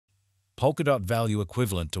Polkadot value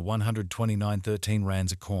equivalent to 129.13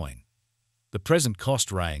 rands a coin. The present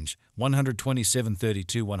cost range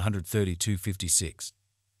 127.32 132.56.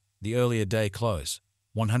 The earlier day close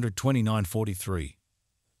 129.43.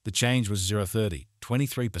 The change was 0.30,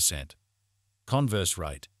 23%. Converse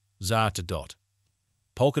rate ZAR to DOT.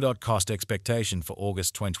 Polkadot cost expectation for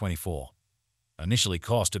August 2024. Initially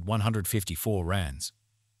cost at 154 rands.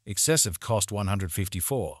 Excessive cost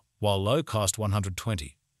 154, while low cost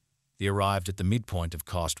 120. The arrived at the midpoint of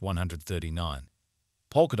cost 139.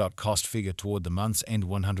 Polkadot cost figure toward the month's end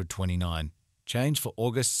 129. Change for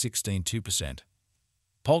August 16.2%.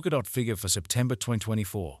 Polkadot figure for September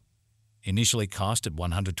 2024. Initially cost at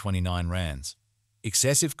 129 rands.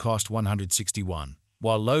 Excessive cost 161,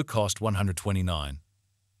 while low cost 129.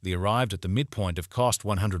 The arrived at the midpoint of cost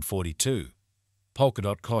 142.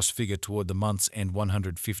 Polkadot cost figure toward the month's end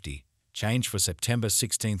 150. Change for September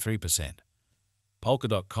 16.3%.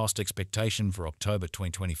 Polkadot cost expectation for October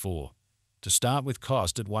 2024. To start with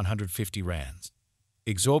cost at 150 rands.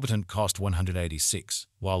 Exorbitant cost 186,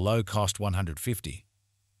 while low cost 150.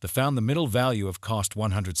 They found the middle value of cost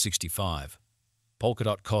 165.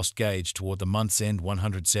 Polkadot cost gauge toward the month's end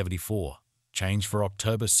 174. Change for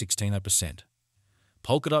October 16%.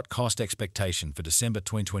 Polkadot cost expectation for December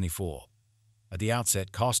 2024. At the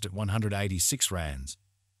outset cost at 186 rands.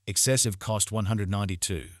 Excessive cost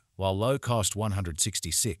 192, while low cost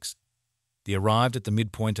 166. The arrived at the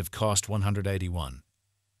midpoint of cost 181.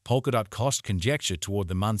 Polkadot cost conjecture toward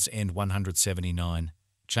the month's end 179.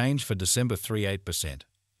 Change for December 38%.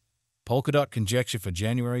 Polkadot conjecture for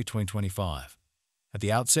January 2025. At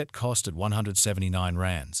the outset cost at 179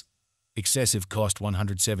 rands. Excessive cost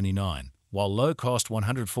 179, while low cost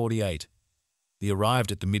 148. The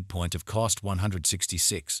arrived at the midpoint of cost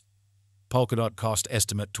 166. Polkadot cost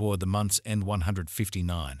estimate toward the month's end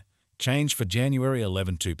 159. Change for January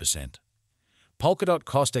 11.2%. Polkadot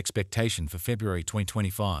cost expectation for February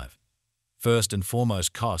 2025. First and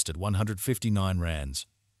foremost cost at 159 rands.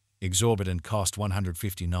 Exorbitant cost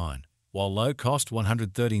 159, while low cost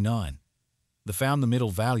 139. They found the middle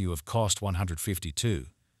value of cost 152.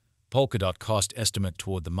 Polkadot cost estimate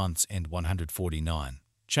toward the month's end 149.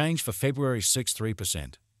 Change for February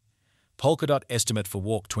 6.3%. Polkadot estimate for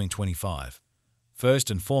Walk 2025. First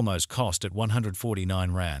and foremost cost at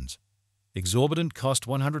 149 rands. Exorbitant cost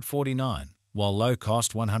 149, while low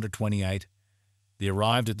cost 128. They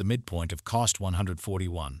arrived at the midpoint of cost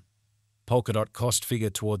 141. Polkadot cost figure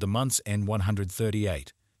toward the month's end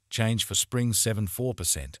 138. Change for spring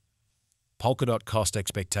 7.4%. Polkadot cost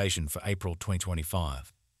expectation for April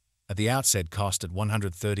 2025. At the outset cost at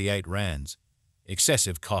 138 rands.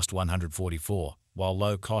 Excessive cost 144, while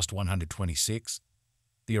low cost 126.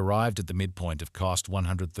 They arrived at the midpoint of cost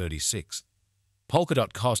 136.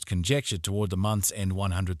 Polkadot cost conjecture toward the month's end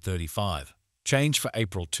 135. Change for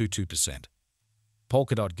April 2%.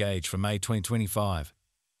 Polkadot gauge for May 2025.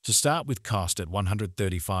 To start with cost at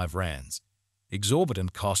 135 rands.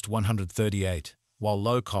 Exorbitant cost 138, while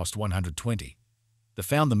low cost 120. They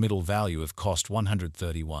found the middle value of cost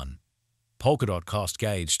 131. Polkadot cost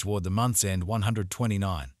gauge toward the month's end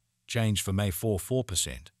 129. Change for May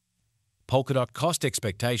 4%. Polkadot cost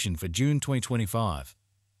expectation for June 2025.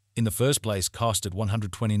 In the first place cost at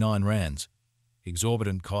 129 rands.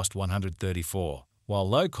 Exorbitant cost 134, while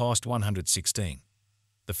low cost 116.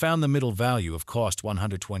 They found the middle value of cost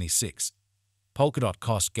 126. Polkadot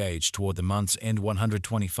cost gauge toward the month's end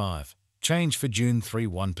 125. Change for June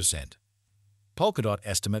 1%. Polkadot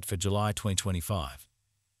estimate for July 2025.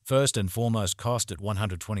 First and foremost cost at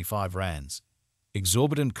 125 rands.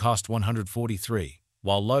 Exorbitant cost 143,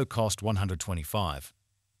 while low cost 125.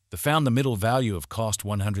 They found the middle value of cost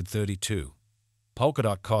 132.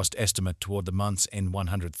 Polkadot cost estimate toward the month's end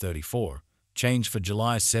 134. Change for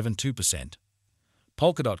July 7.2%.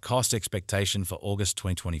 Polkadot cost expectation for August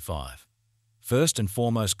 2025. First and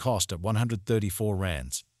foremost cost at 134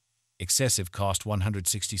 rands. Excessive cost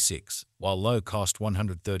 166, while low cost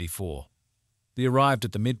 134. They arrived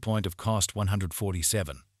at the midpoint of cost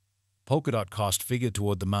 147. Polkadot cost figure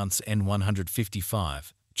toward the month's end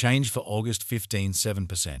 155. Change for August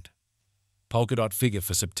 15.7%. Polkadot figure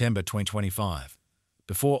for September 2025.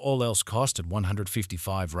 Before all else cost at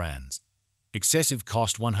 155 rands. Excessive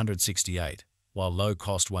cost 168, while low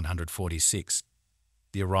cost 146.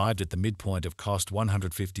 They arrived at the midpoint of cost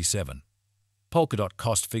 157. Polkadot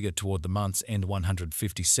cost figure toward the month's end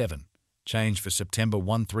 157. Change for September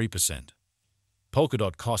 13%.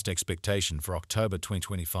 Polkadot cost expectation for October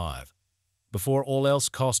 2025. Before all else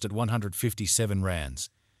cost at 157 rands.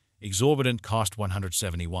 Exorbitant cost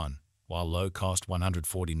 171, while low cost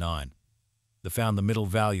 149. They found the middle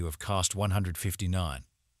value of cost 159.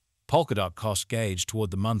 Polkadot cost gauge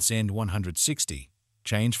toward the month's end 160,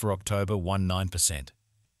 change for October 19%.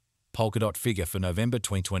 Polkadot figure for November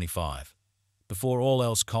 2025. Before all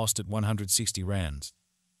else cost at 160 rands.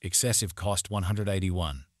 Excessive cost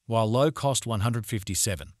 181, while low cost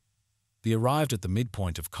 157. The arrived at the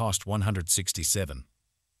midpoint of cost 167.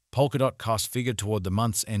 Polkadot cost figure toward the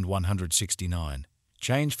month's end 169,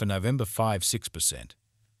 change for November 5.6%.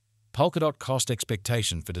 Polkadot cost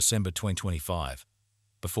expectation for December 2025.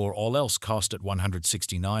 Before all else cost at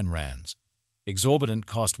 169 rands. Exorbitant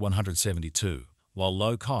cost 172, while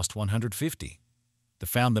low cost 150. The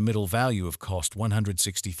founder middle value of cost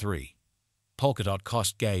 163. Polkadot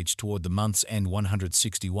cost gauge toward the month's end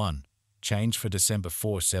 161, change for December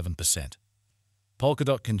 4.7%.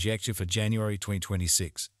 Polkadot conjecture for January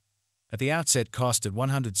 2026. At the outset cost at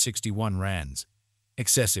 161 rands.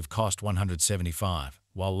 Excessive cost 175,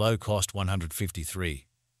 while low cost 153.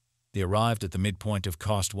 The arrived at the midpoint of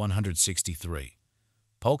cost 163.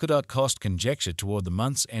 Polkadot cost conjecture toward the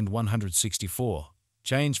month's end 164,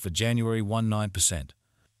 change for January 19%.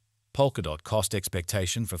 Polkadot cost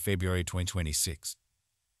expectation for February 2026.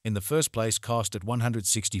 In the first place cost at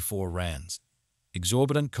 164 rands.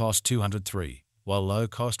 Exorbitant cost 203, while low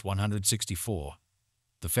cost 164.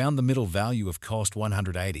 The found the middle value of cost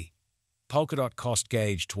 180. Polkadot cost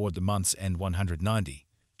gauge toward the month's end 190,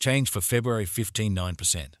 change for February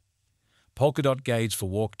 15.9%. Polkadot gauge for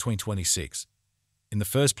walk 2026. In the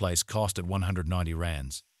first place cost at 190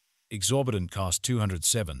 rands. Exorbitant cost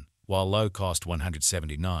 207, while low cost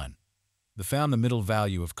 179. The found the middle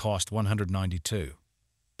value of cost 192.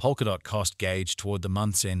 Polkadot cost gauge toward the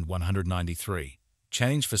month's end 193,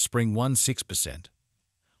 change for spring 16%.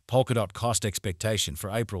 Polkadot cost expectation for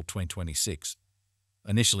April 2026.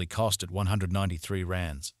 Initially cost at 193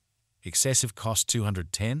 rands. Excessive cost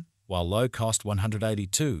 210, while low cost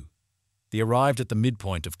 182. The arrived at the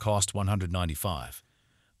midpoint of cost 195.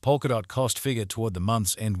 Polkadot cost figure toward the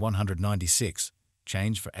month's end 196,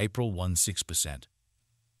 change for April 16%.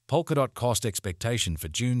 Polkadot cost expectation for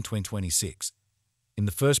June 2026. In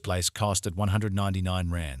the first place cost at 199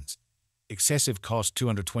 rands. Excessive cost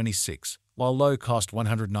 226, while low cost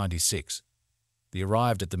 196. The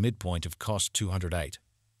arrived at the midpoint of cost 208.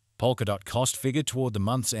 Polkadot cost figure toward the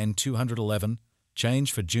month's end 211,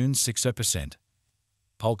 change for June 60%.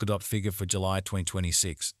 Polkadot figure for July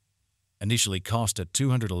 2026. Initially cost at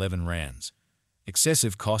 211 rands.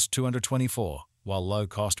 Excessive cost 224, while low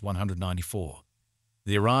cost 194.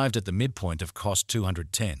 The arrived at the midpoint of cost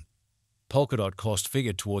 210. Polkadot cost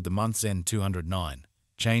figure toward the month's end 209,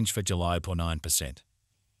 change for July for 9%.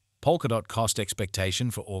 Polkadot cost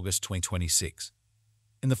expectation for August 2026.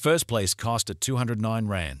 In the first place cost at 209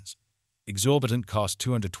 rands. Exorbitant cost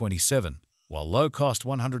 227, while low cost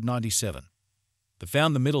 197. The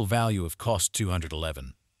found the middle value of cost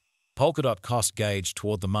 211. Polkadot cost gauge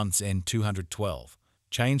toward the month's end 212,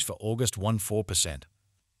 change for August 14%.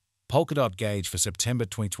 Polkadot gauge for September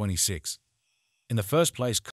 2026. In the first place